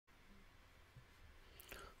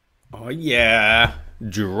Oh yeah,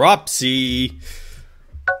 Dropsy.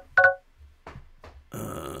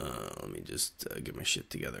 Let me just get my shit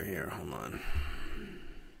together here. Hold on.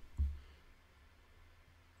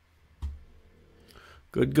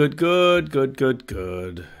 Good. I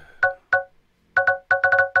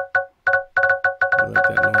like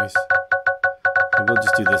that noise. Maybe we'll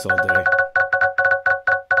just do this all day.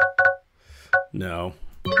 No.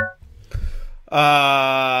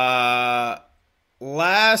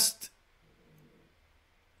 Last.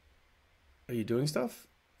 Are you doing stuff?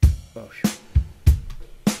 Oh, sure.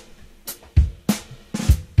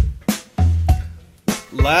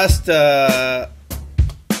 Last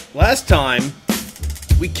time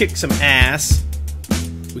we kicked some ass.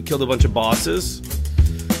 We killed a bunch of bosses.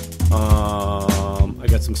 I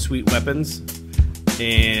got some sweet weapons,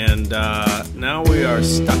 and now we are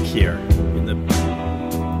stuck here in the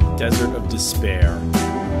desert of despair.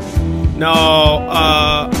 No,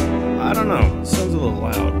 I don't know. It sounds a little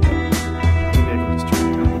loud. But maybe I can just turn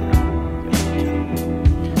it down here.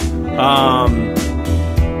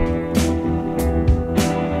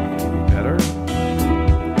 Better.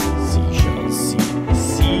 Seashells.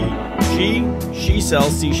 She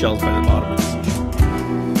sells seashells by the bottom of the seashell.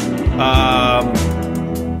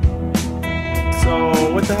 So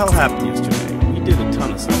what the hell happened yesterday? We did a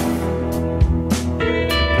ton of stuff.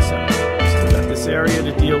 Still got this area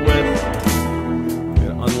to deal with.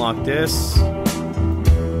 Unlock this.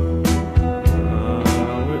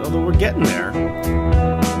 Although we're getting there.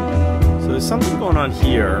 So there's something going on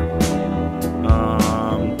here.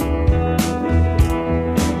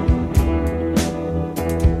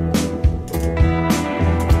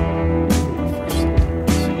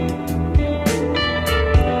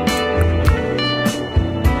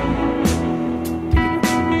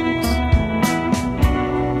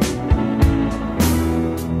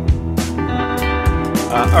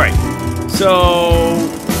 Alright, so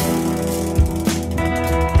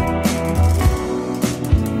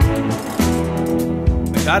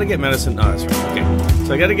I gotta get medicine. Oh, that's right. Okay,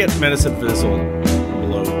 so I gotta get medicine for this old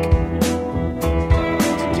bloke.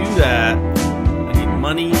 To do that, I need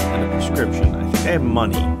money and a prescription. I think I have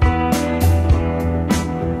money. So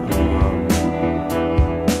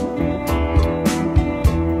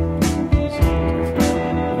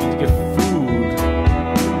I need to get food.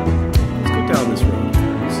 Let's go down this road.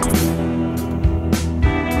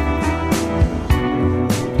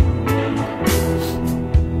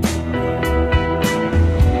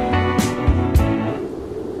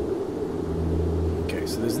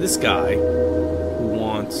 This guy who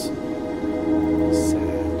wants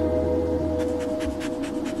sad,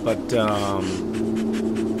 but he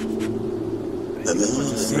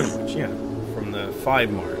wants a sandwich, yeah, from the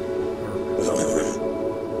 5 Mart.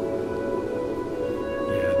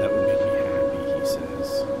 Yeah, that would make me happy, he says.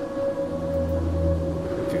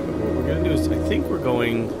 Okay, but what we're gonna do is, I think we're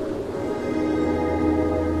going.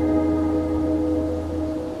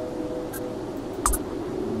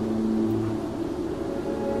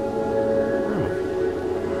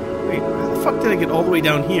 How the fuck did I get all the way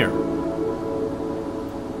down here?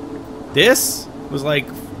 This was like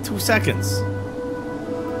 2 seconds.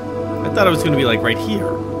 I thought it was going to be like right here.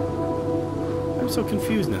 I'm so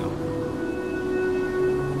confused now.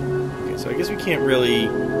 Okay, so I guess we can't really.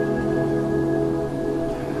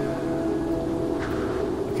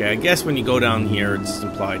 Okay, I guess when you go down here, it's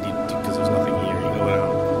implied because there's nothing here. You go down.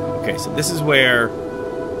 Okay, so this is where.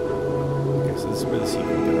 Okay, so this is where the secret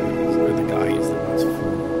guy is. Where the guy is that wants food.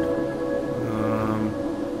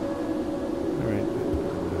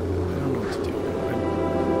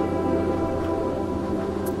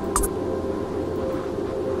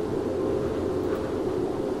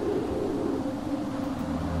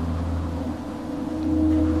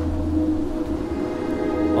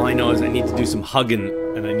 All I know is I need to do some hugging,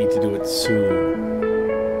 and I need to do it soon.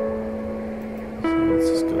 So let's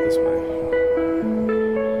just go this way.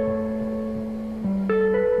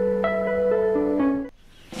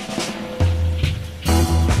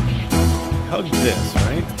 Hug this,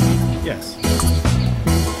 right? Yes.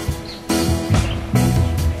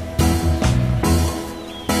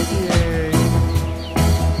 Yay.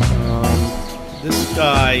 This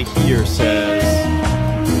guy here says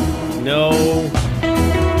no.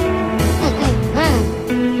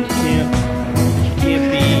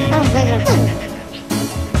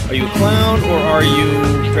 Are you a clown or are you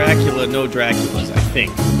Dracula? No Draculas, I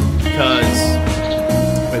think. Because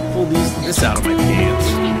if I pull this out of my pants,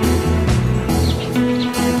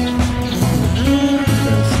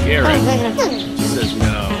 I'm scare it. She says no.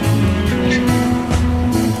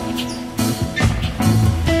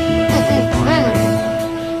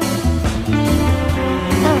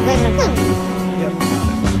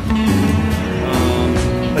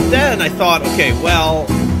 then I thought, okay, well,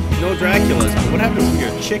 no Draculas, but what happens if you're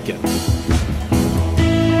a chicken?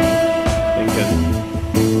 Thinking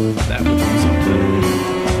that would do something.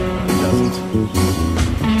 It doesn't.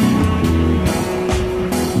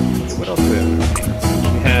 Okay, what else do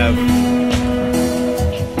we have? We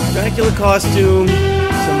have Dracula costume,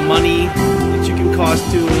 some money, the chicken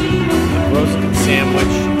costume, a roasted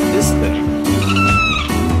sandwich, this thing.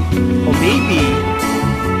 Well, maybe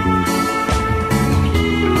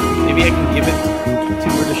I can give it to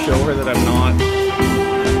her to show her that I'm not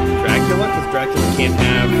Dracula, because Dracula can't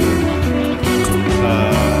have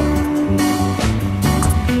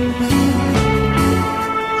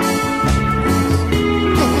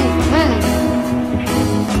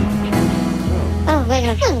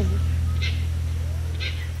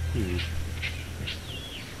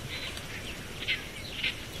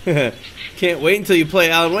Can't wait until you play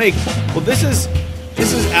Alan Wake. Well, this is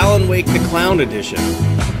Alan Wake the Clown Edition.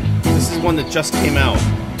 This is one that just came out.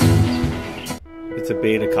 It's a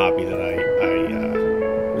beta copy that I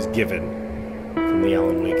was given from the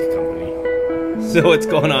Alan Wake company. So what's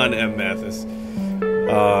going on, M. Mathis?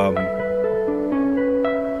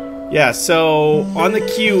 Yeah, so on the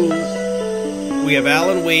queue we have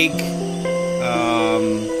Alan Wake,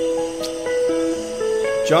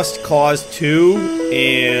 Just Cause 2,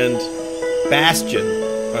 and Bastion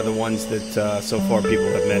are the ones that so far people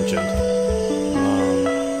have mentioned.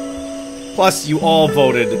 Plus, you all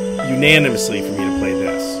voted unanimously for me to play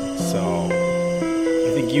this, so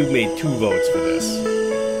I think you made 2 votes for this.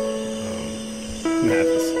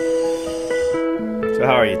 Mathis. So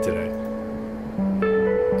how are you today?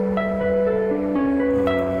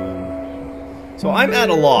 So I'm at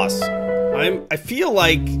a loss. I feel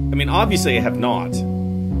like, I mean, obviously I have not,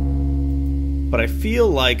 but I feel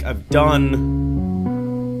like I've done.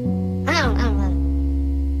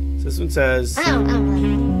 So this one says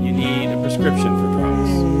you need a prescription for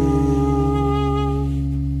drugs.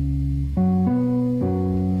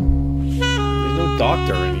 There's no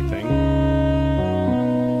doctor or anything.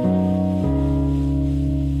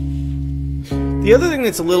 The other thing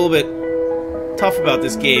that's a little bit tough about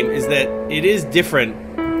this game is that it is different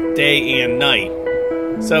day and night.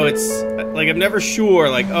 So it's like I'm never sure,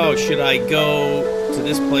 like, oh, should I go to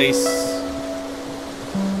this place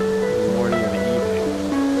in the morning or the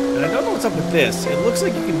evening? And I don't know what's up with this. It looks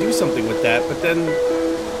like you can do something with that, but then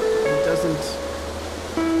it doesn't.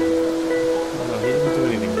 I don't know, he doesn't do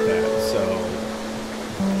anything with that, so.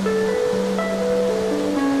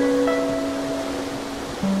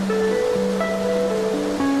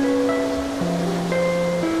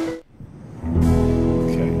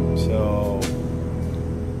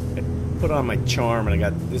 Put on my charm and I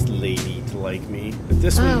got this lady to like me, but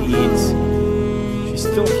this one needs, she's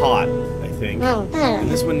still hot, I think, and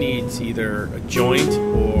this one needs either a joint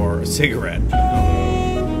or a cigarette.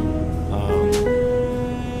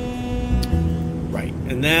 Right,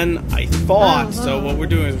 and then I thought, so what we're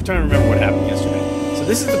doing is we're trying to remember what happened yesterday. So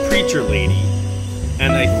this is the preacher lady,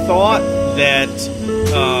 and I thought that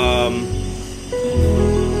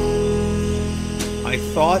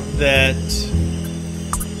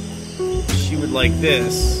she would like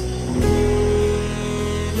this. Get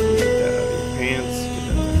that out of your pants, give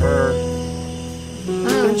that to her. And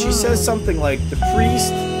then she says something like, the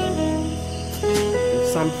priest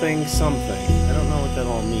something something. I don't know what that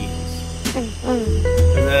all means.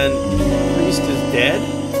 And then the priest is dead?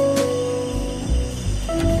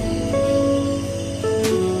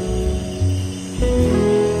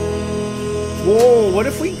 Whoa, what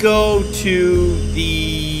if we go to the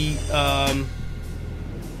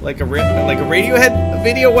like a Radiohead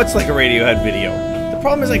video? What's like a Radiohead video? The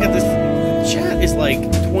problem is I got this, the chat is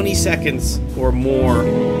like 20 seconds or more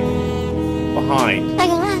behind.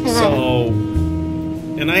 So,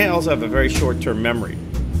 and I also have a very short-term memory.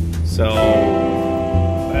 So,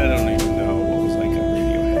 I don't even know what was like a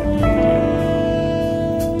Radiohead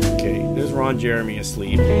video. Okay, there's Ron Jeremy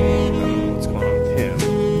asleep. I don't know what's going on with him.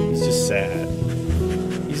 He's just sad.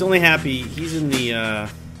 He's only happy, he's in the,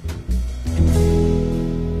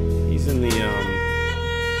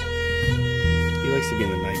 he likes to be in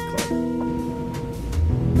the nightclub.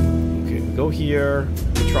 Okay, we go here.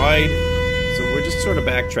 We tried. So we're just sort of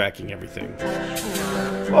backtracking everything.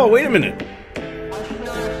 Oh, wait a minute.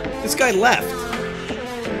 This guy left.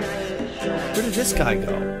 Where did this guy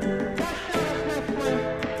go?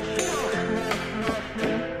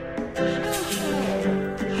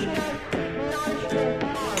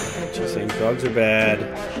 She's saying drugs are bad.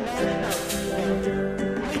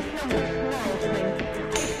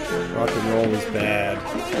 Rock and roll is bad.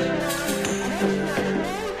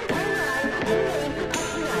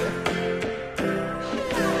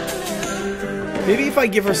 Maybe if I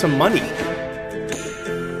give her some money.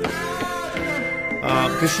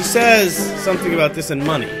 Because she says something about this and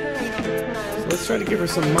money. So let's try to give her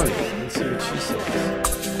some money and see what she says.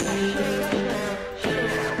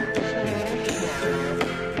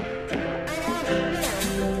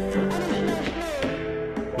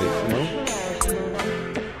 Wait, no?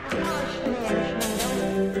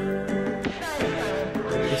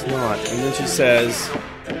 I guess not. And then she says,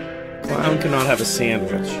 clown cannot have a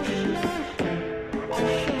sandwich.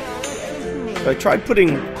 So I tried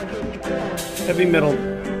putting heavy metal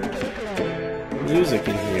music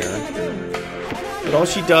in here, but all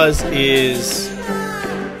she does is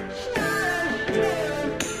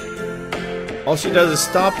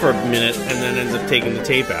stop for a minute and then ends up taking the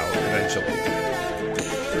tape out eventually.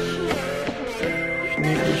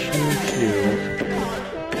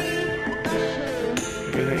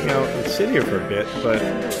 I can hang out and sit here for a bit, but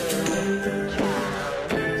it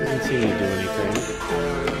doesn't seem to do anything.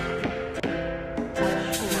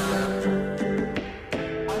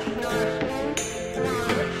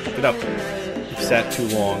 Get up. You've sat too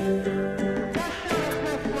long.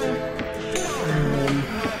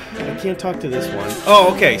 I can't talk to this one.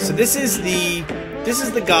 Oh, okay. So this is the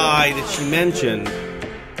guy that she mentioned.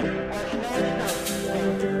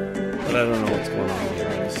 But I don't know what's going on here.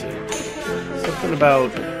 Let me see. Something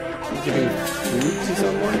about giving food to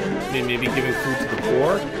someone? Maybe giving food to the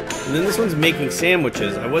poor? And then this one's making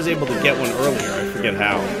sandwiches. I was able to get one earlier. I forget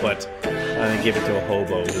how, but I gave it to a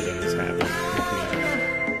hobo who then is happy.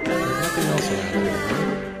 Else around here.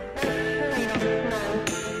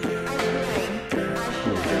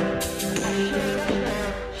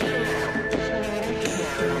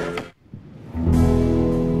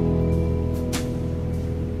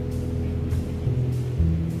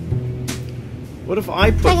 What if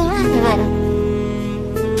I put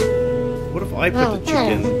the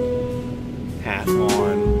chicken hat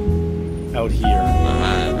on out here?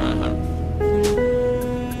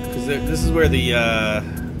 Because this is where the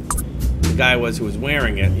guy was who was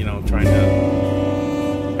wearing it, you know, trying to...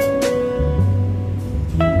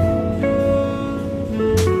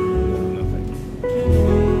 Nothing.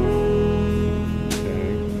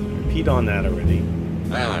 Okay. I peed on that already.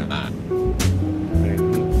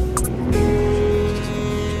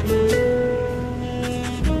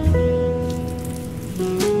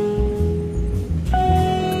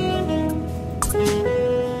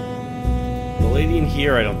 The lady in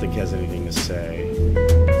here I don't think has anything to say.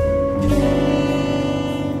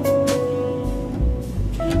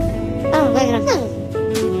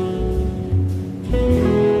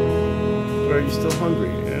 But are you still hungry?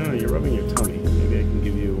 Yeah, you're rubbing your tummy. Maybe I can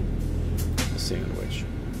give you a sandwich.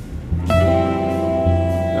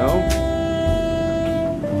 No?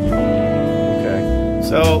 Okay.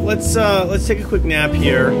 So let's take a quick nap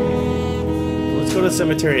here. Let's go to the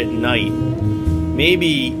cemetery at night.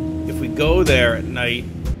 Maybe if we go there at night,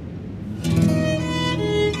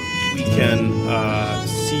 we can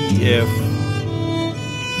see if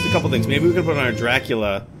a couple things. Maybe we could put on our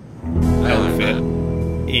Dracula outfit,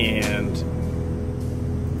 and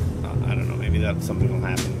I don't know. Maybe that's something will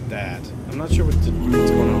happen with that. I'm not sure what's going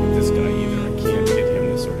on with this guy either. I can't get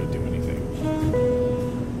him to sort of do anything.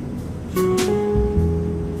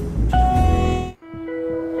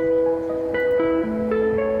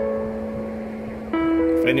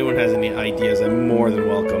 If anyone has any ideas, I'm more than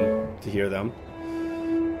welcome to hear them.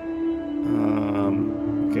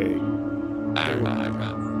 Okay.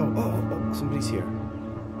 Oh, somebody's here.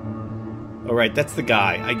 Alright, that's the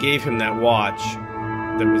guy. I gave him that watch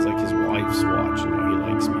that was like his wife's watch, and now he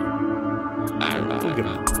likes me. I'll give him a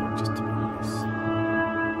look just to be nice.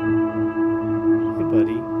 Hey,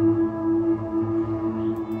 buddy.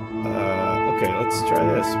 Okay, let's try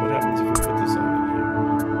this. What happens if we put this on in here?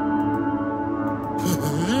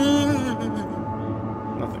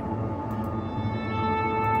 Nothing.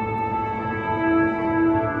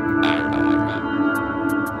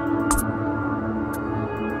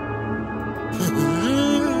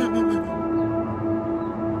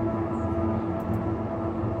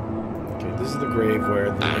 This is the grave where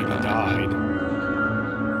the lady died.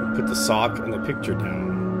 Put the sock and the picture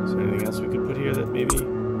down. Is there anything else we could put here that maybe... I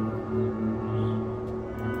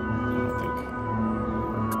don't think.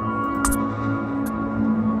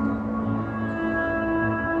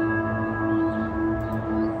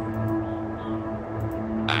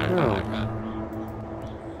 No.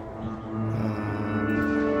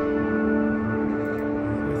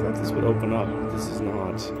 I thought this would open up. This is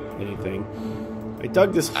not anything. I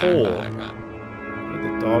dug this hole. The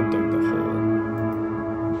dog dug the hole.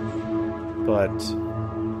 But... I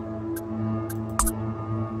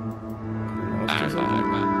don't know if there's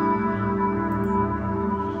anything.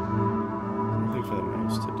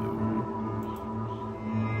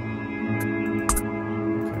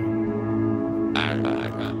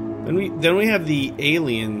 Then we have the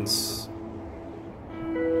aliens.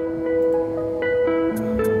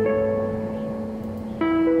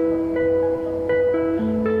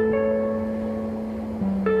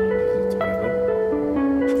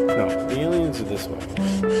 No, the aliens are this way.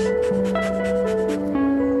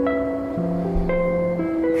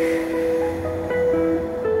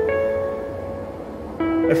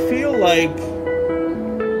 I feel like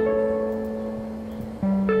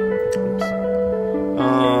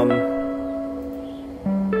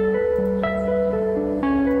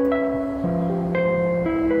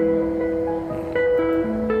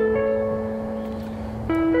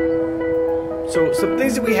so some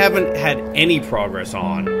things that we haven't had any progress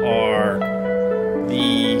on are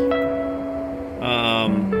the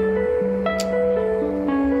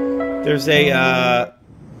there's a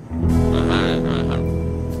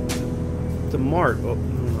the mart. Oh, no,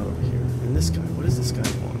 not over here. And this guy. What does this guy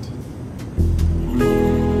want?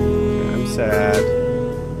 Okay, I'm sad.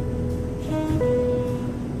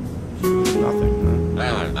 Nothing,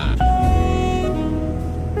 huh?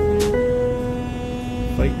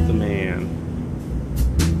 Fight the man.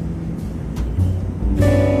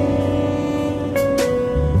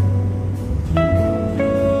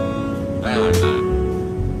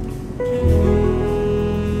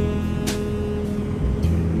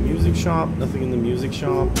 Shop, nothing in the music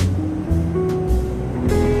shop.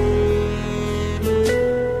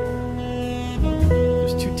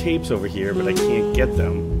 There's 2 tapes over here, but I can't get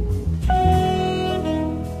them.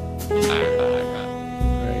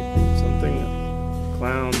 Right, something,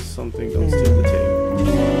 clowns, something, don't steal the tape.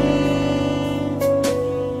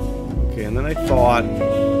 Okay, and then I thought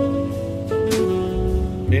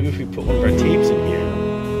maybe if we put one of our tapes in here.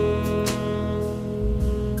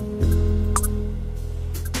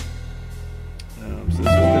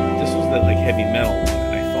 Heavy metal one,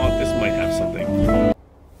 and I thought this might have something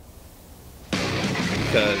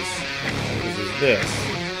because this is this,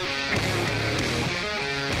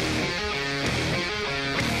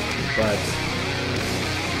 but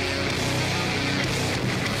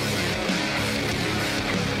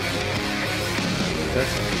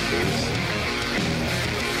that's not the case.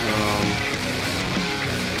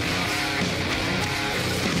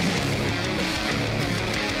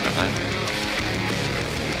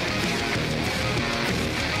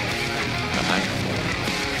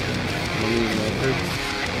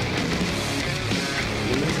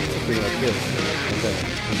 Something like this, and then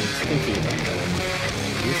he's thinking about that.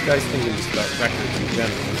 This guy's thinking just about records in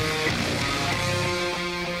general.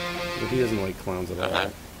 But he doesn't like clowns at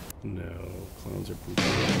all. No, clowns are poopy.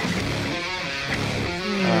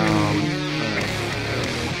 Alright,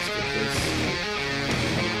 let's get this.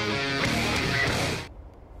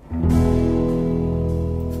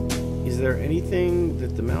 Is there anything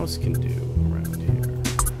that the mouse can do around here?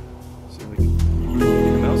 So like,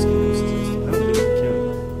 the mouse can do stuff. I don't think it can.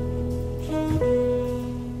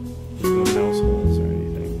 There's no mouse holes or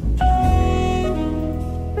anything.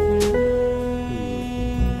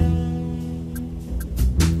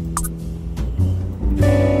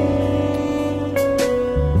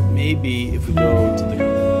 Maybe if we go to the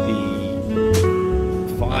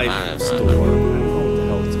 5 store, I don't know what the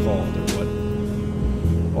hell it's called or what.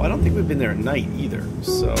 Well, I don't think we've been there at night either,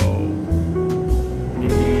 so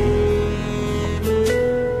maybe.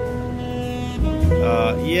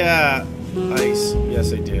 Yeah, ice.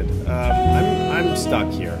 Yes, I did. I'm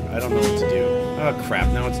stuck here. I don't know what to do. Oh crap!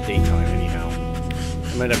 Now it's daytime anyhow.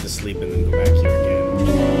 I might have to sleep and then go back here again.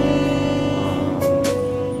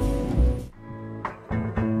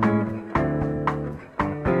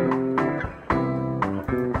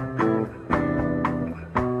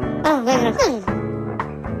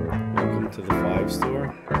 Welcome to the 5 store.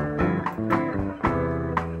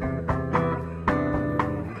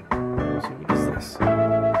 So what is this?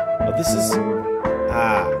 Oh, this is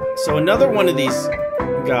so another one of these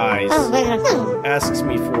guys asks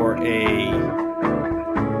me for an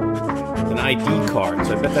ID card.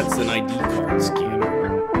 So I bet that's an ID card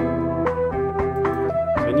scanner.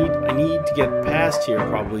 So I need to get past here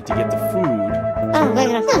probably to get the food.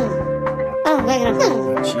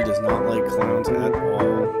 She does not like clowns at all.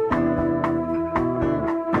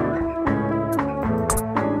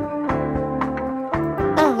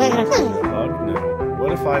 Hug? No.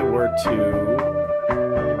 What if I were to...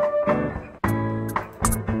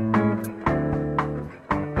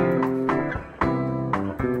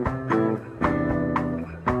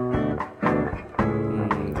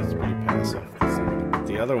 That's pretty passive.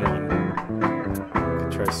 The other one, I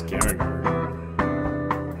could try scaring her.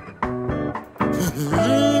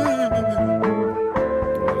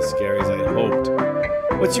 Not as scary as I had hoped.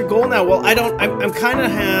 what's your goal now? Well, I don't. I'm kind of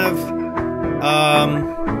have.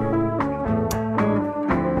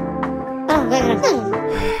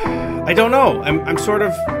 I don't know. I'm sort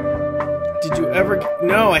of. Did you ever?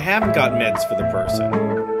 No, I haven't got meds for the person.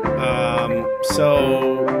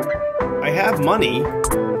 So I have money,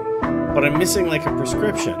 but I'm missing like a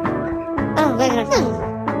prescription.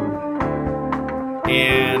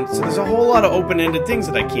 And so there's a whole lot of open-ended things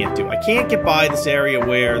that I can't do. I can't get by this area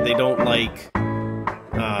where they don't like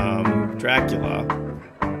Dracula.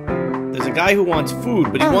 There's a guy who wants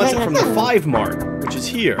food, but he wants it from the 5 Mart, which is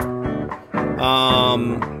here.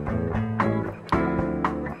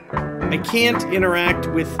 I can't interact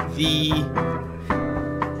with the...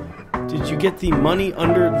 Did you get the money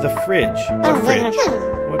under the fridge? What fridge?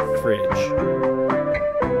 What fridge?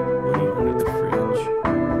 Money under the fridge.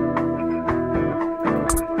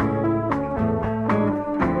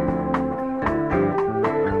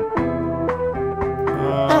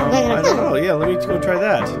 I don't know. Yeah, let me go try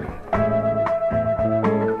that.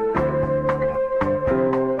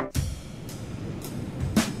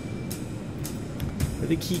 Where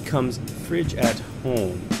the key comes, fridge at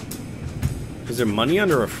home. Is there money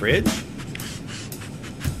under a fridge?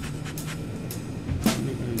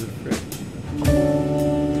 Money under the fridge.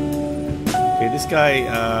 Okay, this guy,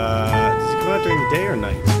 does he come out during the day or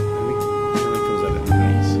night? I think he comes out at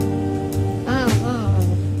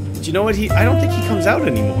night. Do you know what I don't think he comes out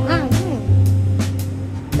anymore.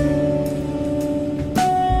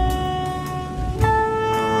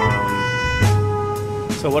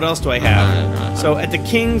 So what else do I have? So at the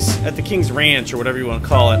King's Ranch, or whatever you want to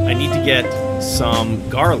call it, I need to get some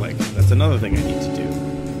garlic. That's another thing I need to do.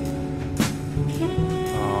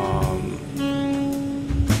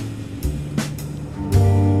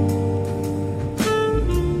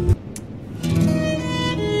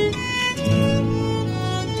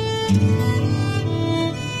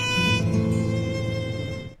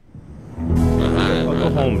 I'll go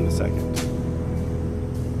home in a second.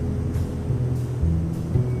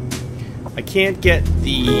 I can't get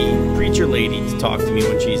the preacher lady to talk to me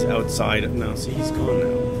when she's outside. No, see, he's gone now.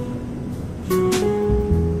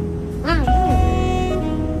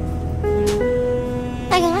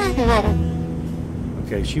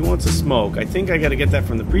 Okay, she wants to smoke. I think I gotta get that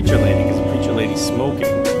from the preacher lady, because the preacher lady's smoking.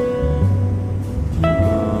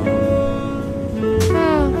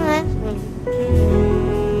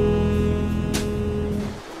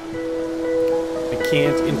 I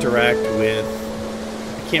can't interact with...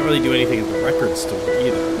 Can't really do anything at the record store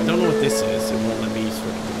either. I don't know what this is. It won't let me sort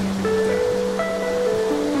of do anything with that.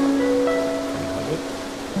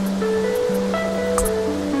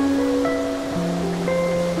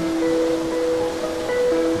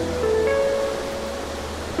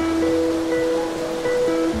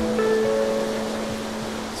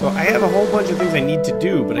 So I have a whole bunch of things I need to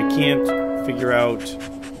do, but I can't figure out...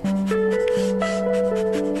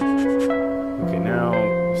 Okay, now,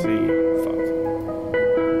 see...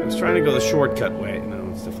 Trying to go the shortcut way. No,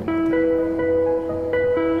 it's definitely not that.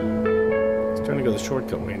 I was trying to go the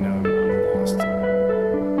shortcut way. Now I'm lost.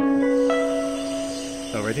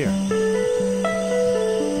 Oh, right here.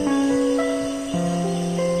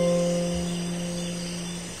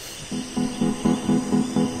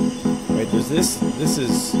 Right, there's this. This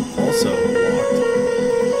is also locked.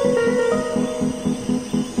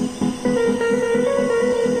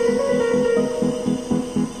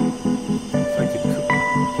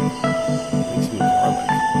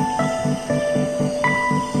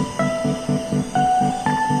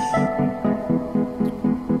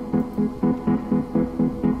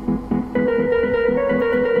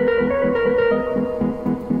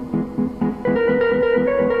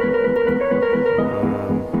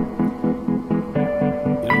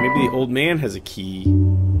 Old man has a key.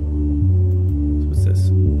 What's this?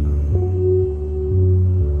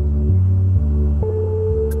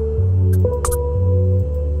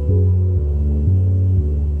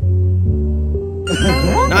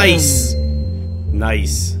 Nice!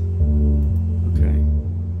 Nice. Okay.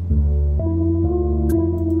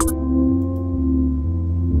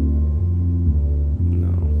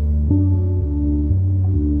 No.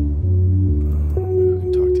 We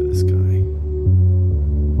can talk to this guy.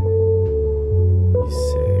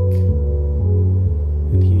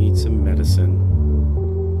 Some medicine.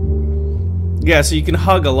 Yeah, so you can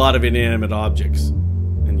hug a lot of inanimate objects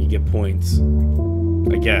and you get points,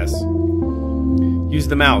 I guess. Use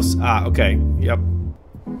the mouse. Ah, okay. Yep.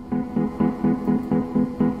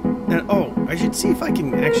 And oh, I should see if I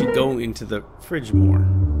can actually go into the fridge more.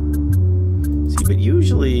 See, but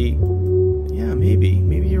usually, yeah, maybe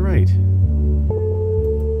you're right.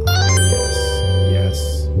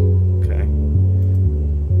 Yes. Okay.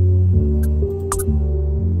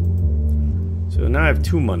 now I have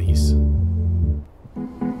 2 monies.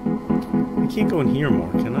 I can't go in here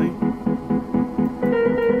more, can I?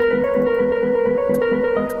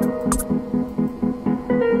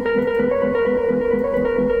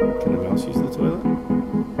 Can a mouse use the toilet?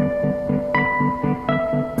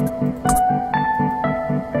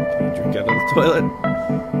 Can you drink out of the toilet?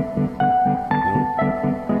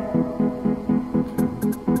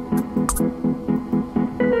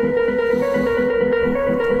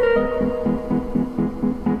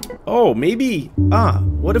 Oh, maybe.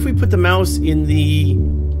 What if we put the mouse in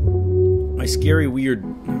my scary weird,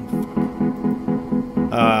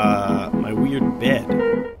 my weird bed?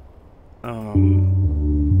 Can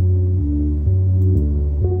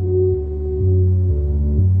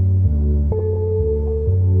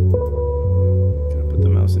I put the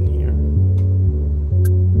mouse in here?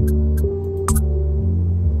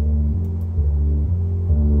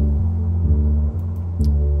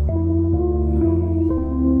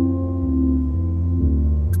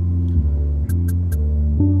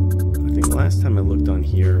 Last time I looked on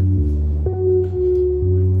here,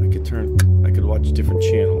 I could watch different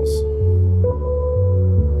channels.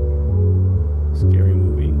 Scary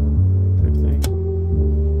movie type thing.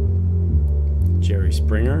 Jerry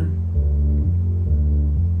Springer.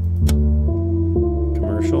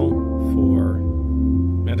 Commercial for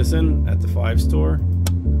medicine at the 5 store.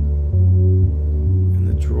 In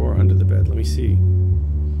the drawer under the bed. Let me see.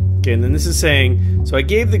 Okay, and then this is saying, so I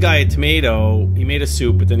gave the guy a tomato, he made a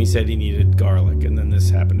soup, but then he said he needed garlic, and then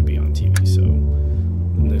this happened to be on TV, so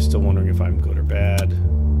and they're still wondering if I'm good or bad.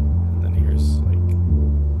 And then here's, like,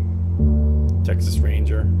 Texas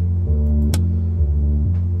Ranger. And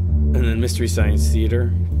then Mystery Science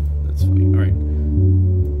Theater. That's funny. Alright.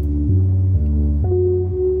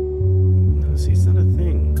 No, see, it's not a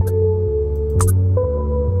thing.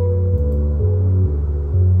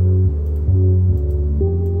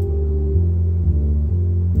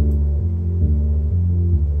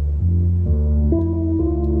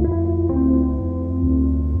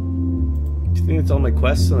 It's all my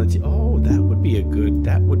quests on the oh, that would be a good.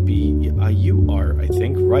 That would be. You are, I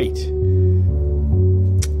think, right.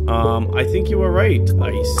 I think you are right,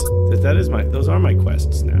 Ice. That is my. Those are my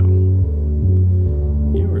quests now.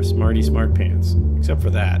 You are smarty smart pants. Except for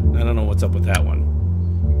that, I don't know what's up with that one.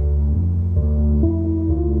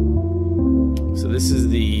 So this is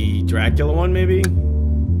the Dracula one, maybe.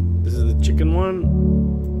 This is the chicken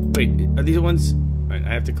one. Wait, are these the ones? Right,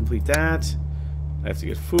 I have to complete that. I have to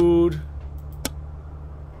get food.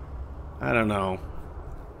 I don't know.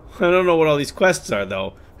 I don't know what all these quests are,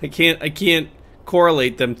 though. I can't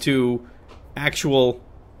correlate them to actual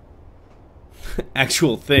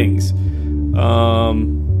things.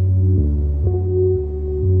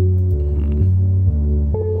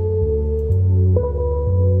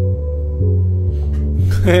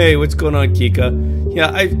 Hey, what's going on, Kika?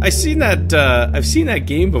 Yeah, I've seen that. I've seen that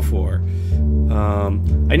game before.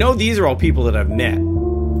 I know these are all people that I've met.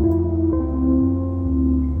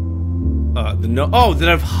 That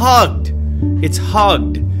I've hugged. It's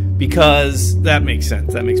hugged because that makes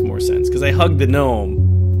sense. That makes more sense because I hugged the gnome.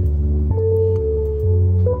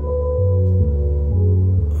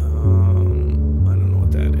 I don't know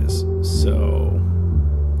what that is. So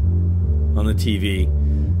on the TV,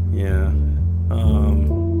 yeah.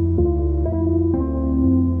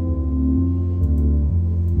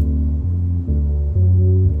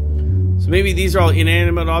 So maybe these are all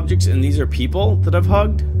inanimate objects and these are people that I've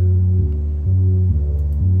hugged.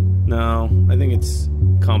 No, I think it's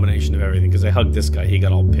a combination of everything because I hugged this guy, he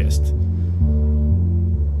got all pissed.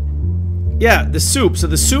 Yeah, the soup. So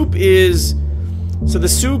the soup is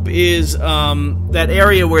that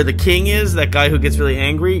area where the king is, that guy who gets really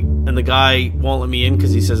angry, and the guy won't let me in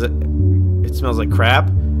because he says it smells like crap.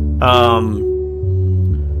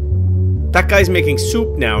 That guy's making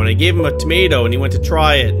soup now, and I gave him a tomato, and he went to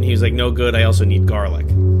try it, and he was like, no good, I also need garlic.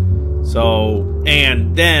 So,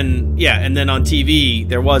 and then on TV,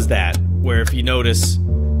 there was that, where if you notice,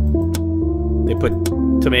 they put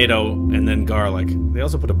tomato and then garlic. They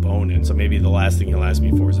also put a bone in, so maybe the last thing he'll ask me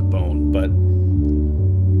for is a bone, but...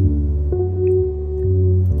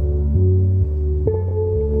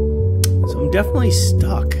 So I'm definitely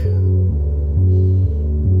stuck.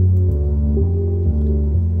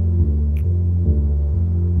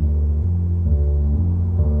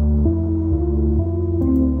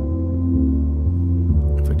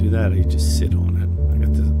 That I just sit on it. I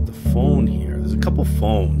got the phone here. There's a couple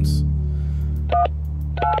phones.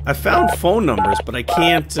 I found phone numbers, but I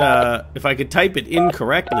can't. If I could type it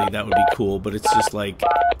incorrectly, that would be cool. But it's just like.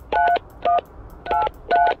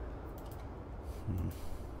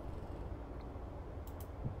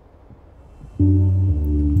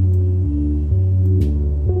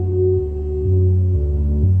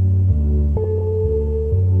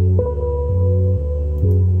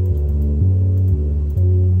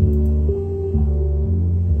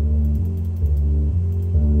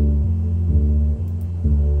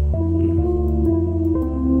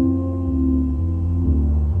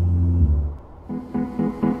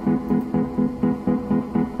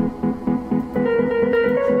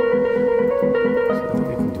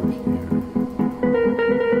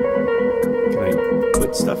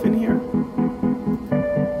 put stuff in here?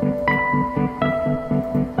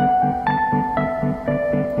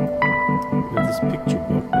 I have this picture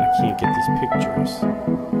book, but I can't get these pictures.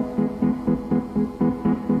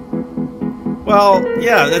 Well,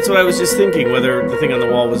 yeah, that's what I was just thinking, whether the thing on the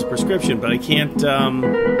wall was a prescription, but I can't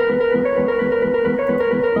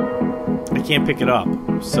pick it up.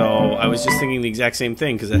 So I was just thinking the exact same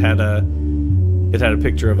thing, because it had a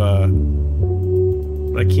picture of a...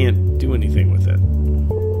 but I can't do anything with it.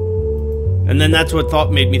 And then that's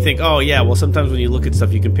what made me think, oh yeah, well sometimes when you look at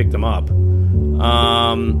stuff you can pick them up. But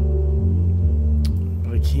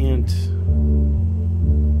I can't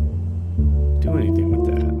do anything with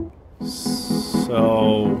that.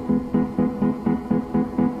 So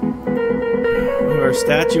we have our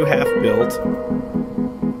statue half built.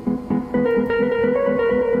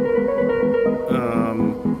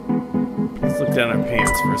 Let's look down our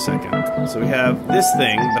pants for a second. So we have this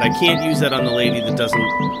thing, but I can't use that on the lady that doesn't...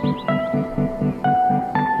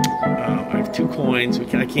 I have 2 coins. I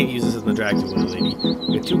can't use this on the Dracula lady.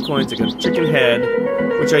 We have 2 coins. I got a chicken head,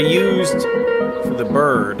 which I used for the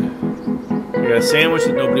bird. I got a sandwich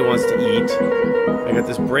that nobody wants to eat. I got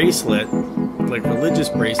this bracelet, like religious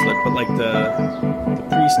bracelet, but like the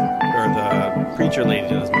priest or the preacher lady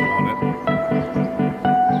doesn't want it.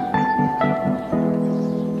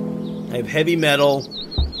 I have heavy metal,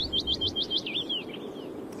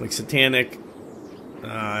 like satanic,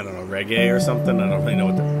 I don't know, reggae or something. I don't really know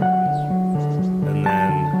what the... And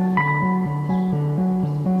then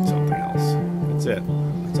something else. That's it.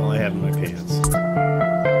 That's all I have in my pants.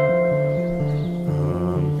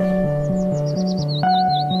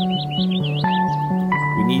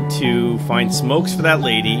 We need to find smokes for that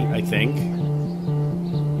lady, I think.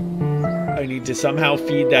 I need to somehow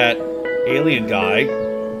feed that alien guy.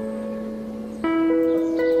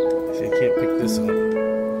 See, I can't pick this up.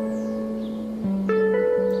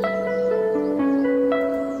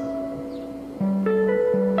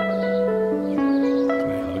 Can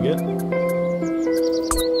I hug it?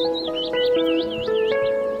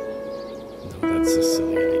 No, that's a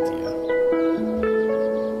silly idea.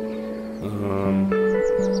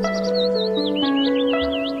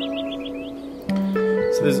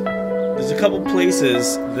 So there's a couple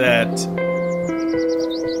places that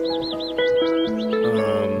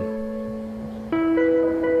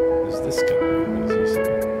there's this guy. What does he say?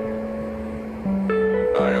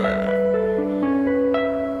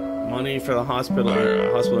 Money for the hospital.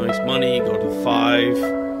 Hospital makes money. Go to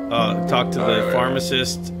 5. Talk to the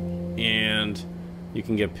pharmacist, and you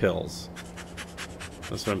can get pills.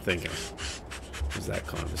 That's what I'm thinking. Is that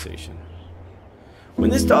conversation? When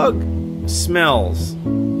this dog smells,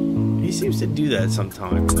 he seems to do that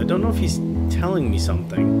sometimes. I don't know if he's telling me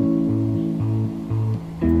something.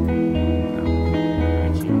 No,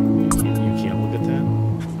 I can't. You can't look at that.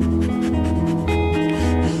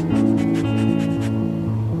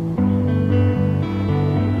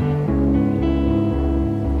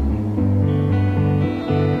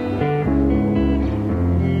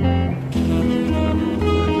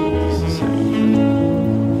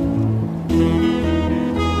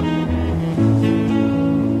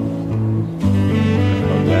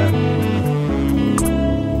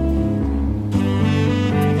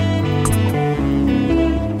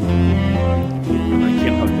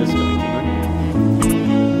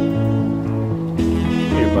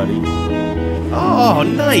 Oh,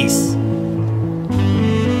 nice!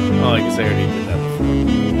 Oh, I guess I already did that before.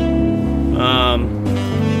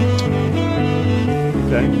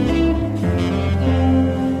 Okay.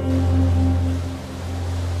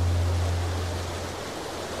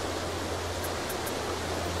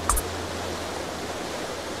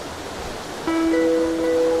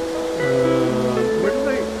 Where did I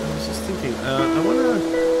was just thinking, I wanna...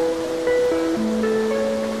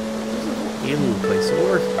 There's a whole alien place.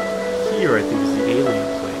 Over here, I think, is the alien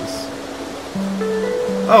place.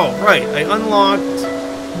 Oh, right. I unlocked...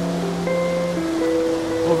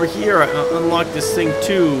 Over here, I unlocked this thing,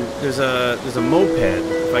 too. There's a moped.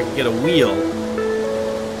 If I could get a wheel,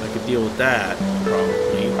 I could deal with that,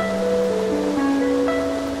 probably.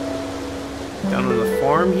 Down on the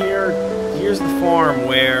farm here. Here's the farm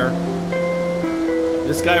where...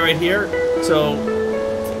 This guy right here. So,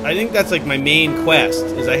 I think that's, like, my main quest,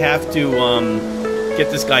 is I have to, get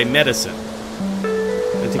this guy medicine.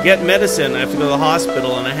 And to get medicine, I have to go to the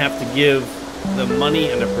hospital and I have to give the money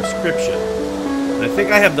and a prescription. And I think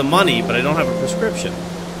I have the money, but I don't have a prescription.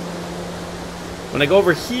 When I go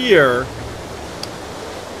over here,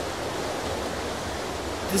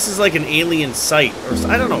 this is like an alien site, or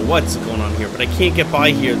I don't know what's going on here, but I can't get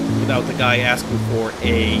by here without the guy asking for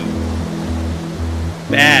a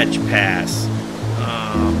badge pass.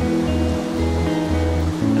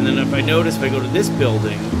 And then if I notice, if I go to this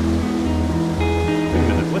building... Wait a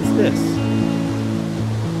minute, what's this?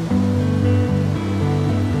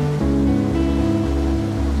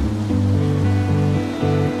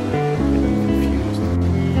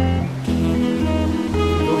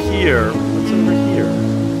 Here. What's over here?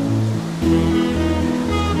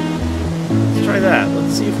 Let's try that.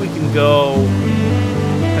 Let's see if we can go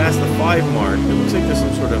past the 5 mark. It looks like there's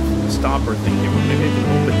some sort of stopper thing here. Well, maybe I can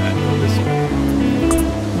open that and go this way.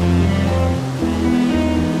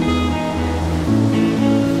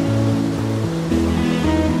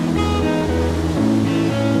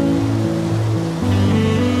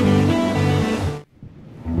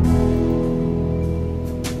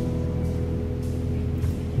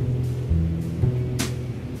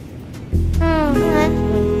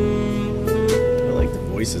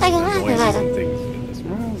 Voices and noises and things.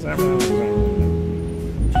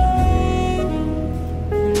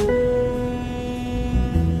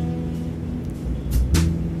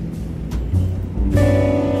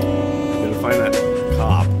 Gotta find that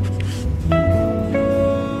cop.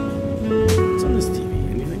 What's on this TV?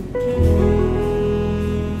 Anything?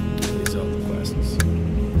 These are the questions.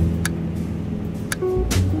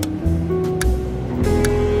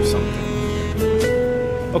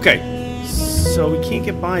 Something. Okay. So we can't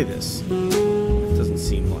get by this. It doesn't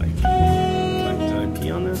seem like. Did I pee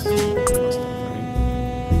on this? Must have, right?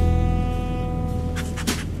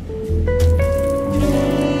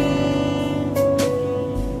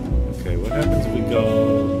 Okay, what happens if we go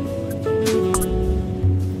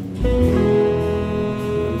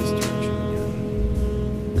in this direction again?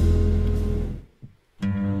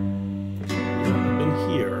 I've been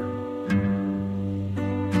here.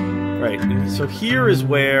 Right, and so here is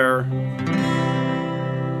where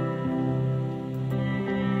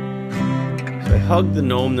hug the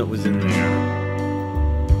gnome that was in there.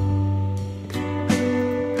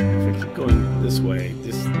 If I keep going this way,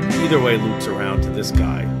 either way loops around to this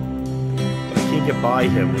guy. But I can't get by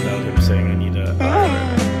him without him saying I need a...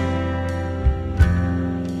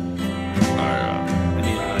 I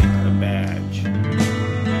need a badge.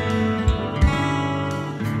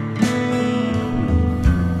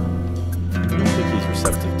 I don't think he's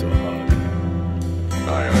receptive to a hug.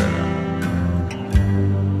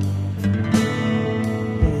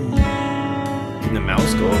 Can the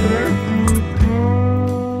mouse go over there?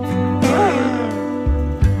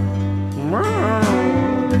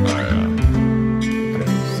 Okay,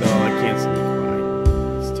 so I can't sneak by.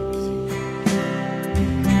 It's too easy.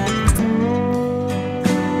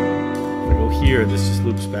 If I go here, this just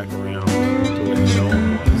loops back around to where the gnome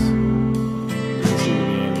was. Doesn't seem to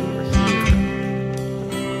be anywhere here.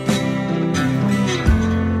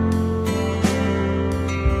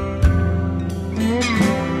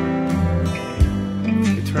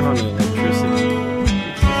 Turn on the electricity.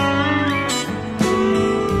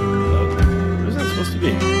 What is that supposed to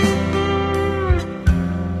be?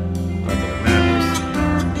 Not that it matters.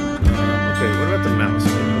 Okay, what about the mouse?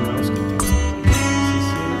 Maybe the mouse can do something. Does he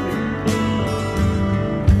see anything?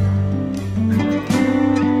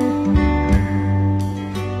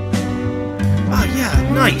 Ah, yeah,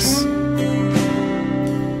 nice!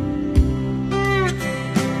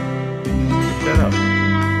 Pick that up.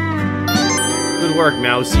 Good work,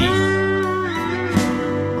 Mousy.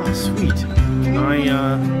 Oh, sweet. Can I,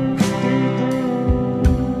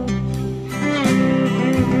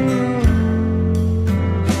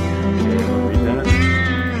 read that?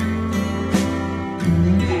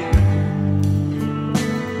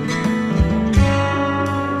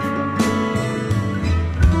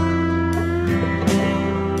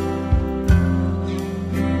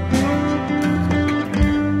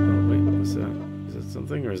 Oh, wait, what's that? Is that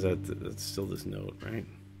something, or is that's still this note, right?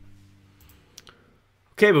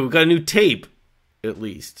 Okay, but we've got a new tape, at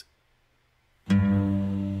least. Alright,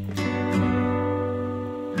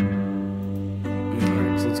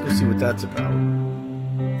 so let's go see what that's about.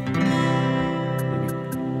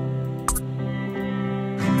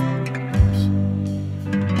 Oops.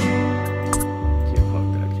 Can't hug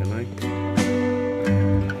that, can I?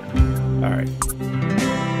 Alright.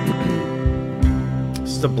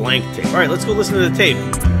 This is a blank tape. Alright, let's go listen to the tape.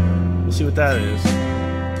 We'll see what that is.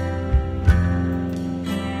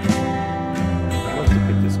 I'd love to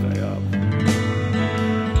pick this guy up.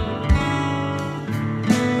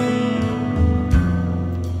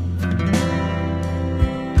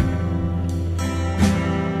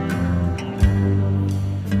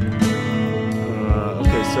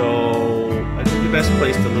 Okay, so I think the best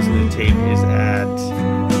place to listen to the tape is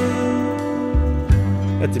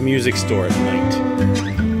at the music store at night.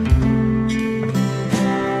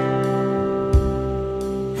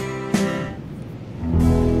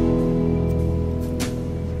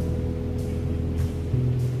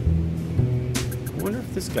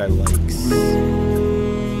 this guy likes.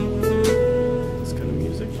 This kind of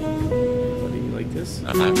music. What do you like this?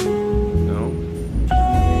 No.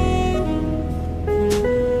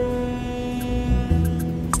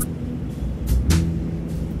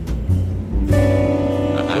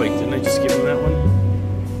 Wait, didn't I just give him that one?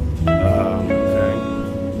 Okay.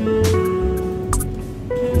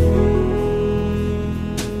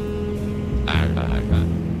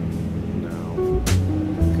 No.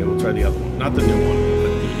 Okay, we'll try the other one. Not the new one, but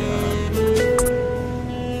the,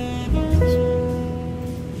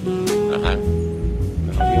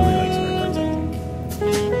 No, he only likes records, I think.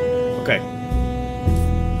 Okay.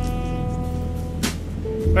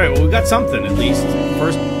 Alright, well, we got something, at least.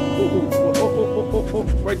 First... Oh,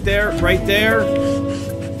 right there, right there.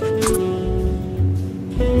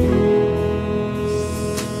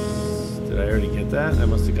 Did I already get that? I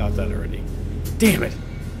must have got that already. Damn it!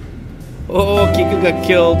 Oh, Kiku got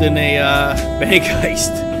killed in a bank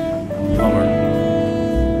heist. Bummer.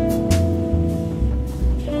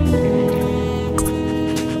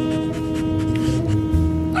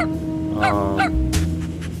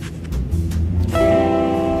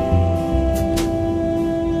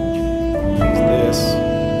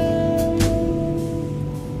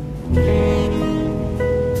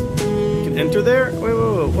 Enter there? Wait,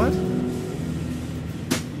 what?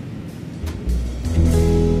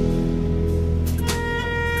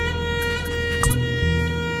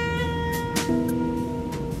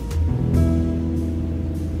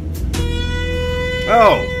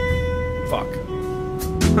 Oh! Fuck.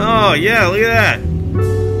 Oh, yeah, look at that!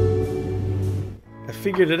 I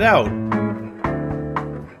figured it out.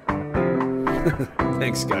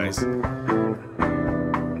 Thanks, guys.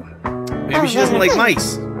 Maybe she doesn't like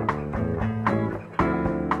mice.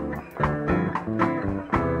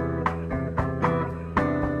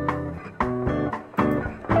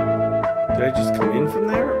 Did I just come in from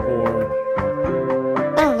there, or...?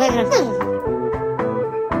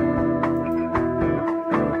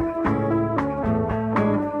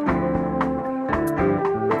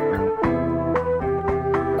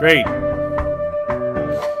 Great.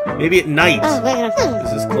 Maybe at night.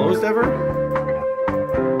 Is this closed ever?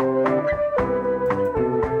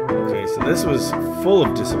 Okay, so this was full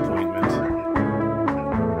of disappointment.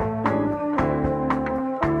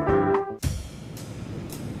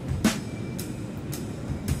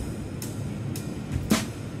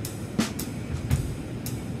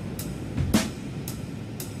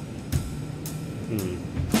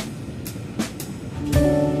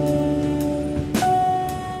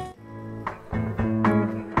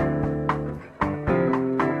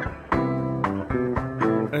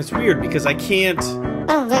 And it's weird because I can't,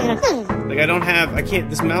 like I can't,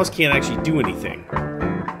 this mouse can't actually do anything.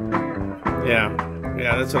 Yeah,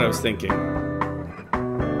 that's what I was thinking.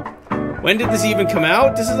 When did this even come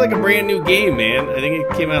out? This is like a brand new game, man. I think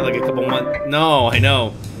it came out like a couple months, no, I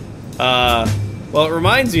know. Well, it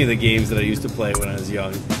reminds me of the games that I used to play when I was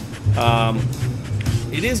young.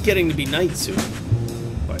 It is getting to be night soon,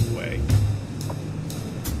 by the way.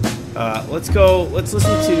 Let's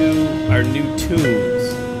listen to our new tunes.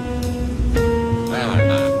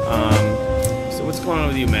 So what's going on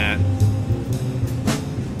with you, Matt?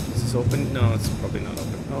 Is this open? No, it's probably not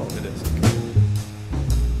open. Oh, it is. Okay.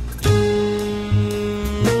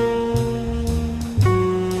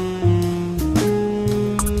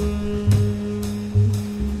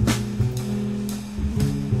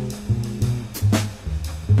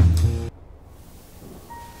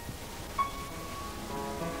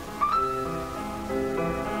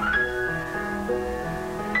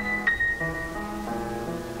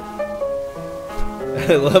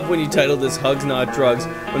 I love when you titled this Hugs Not Drugs.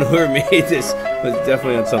 When whoever made this was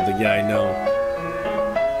definitely on something. Yeah, I know.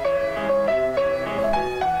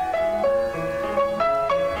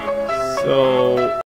 So